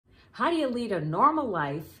How do you lead a normal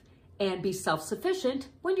life and be self-sufficient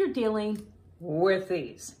when you're dealing with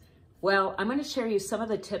these? Well, I'm going to share you some of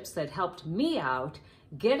the tips that helped me out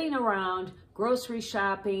getting around grocery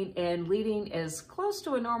shopping and leading as close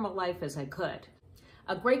to a normal life as I could.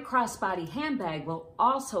 A great crossbody handbag will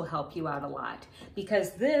also help you out a lot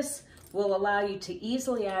because this will allow you to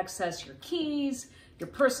easily access your keys, your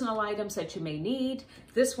personal items that you may need.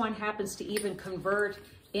 This one happens to even convert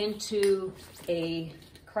into a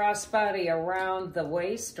crossbody around the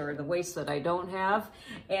waist, or the waist that I don't have,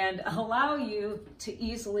 and allow you to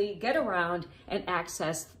easily get around and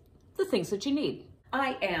access the things that you need.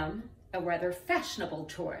 I am a rather fashionable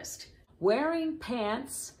tourist. Wearing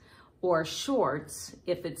pants or shorts,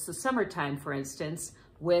 if it's the summertime for instance,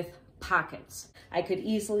 with pockets. I could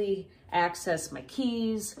easily access my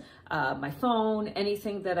keys, my phone,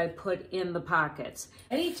 anything that I put in the pockets.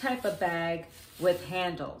 Any type of bag with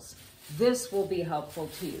handles. This will be helpful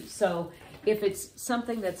to you. So if it's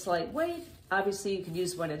something that's lightweight, obviously you could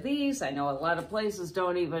use one of these. I know a lot of places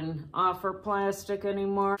don't even offer plastic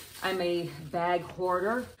anymore. I'm a bag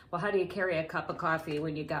hoarder. Well, how do you carry a cup of coffee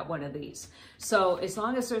when you got one of these? So as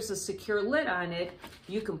long as there's a secure lid on it,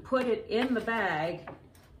 you can put it in the bag,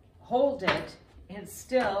 hold it, and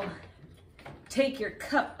still take your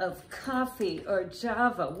cup of coffee or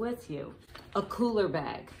Java with you. A cooler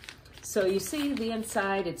bag. So you see the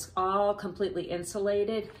inside, it's all completely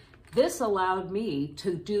insulated. This allowed me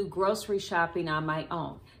to do grocery shopping on my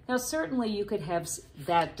own. Now, certainly you could have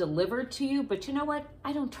that delivered to you, but you know what?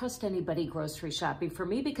 I don't trust anybody grocery shopping for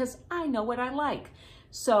me because I know what I like.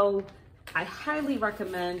 So I highly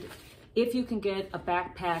recommend if you can get a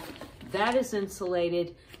backpack that is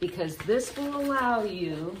insulated, because this will allow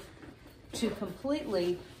you to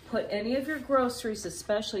completely put any of your groceries,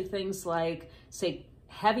 especially things like, say,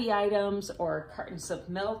 heavy items or cartons of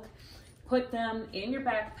milk, put them in your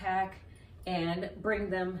backpack and bring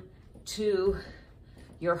them to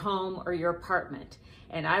your home or your apartment.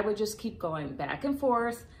 And I would just keep going back and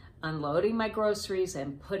forth, unloading my groceries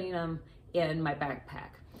and putting them in my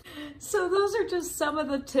backpack. So those are just some of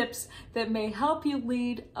the tips that may help you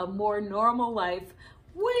lead a more normal life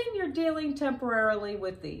when you're dealing temporarily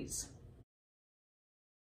with these.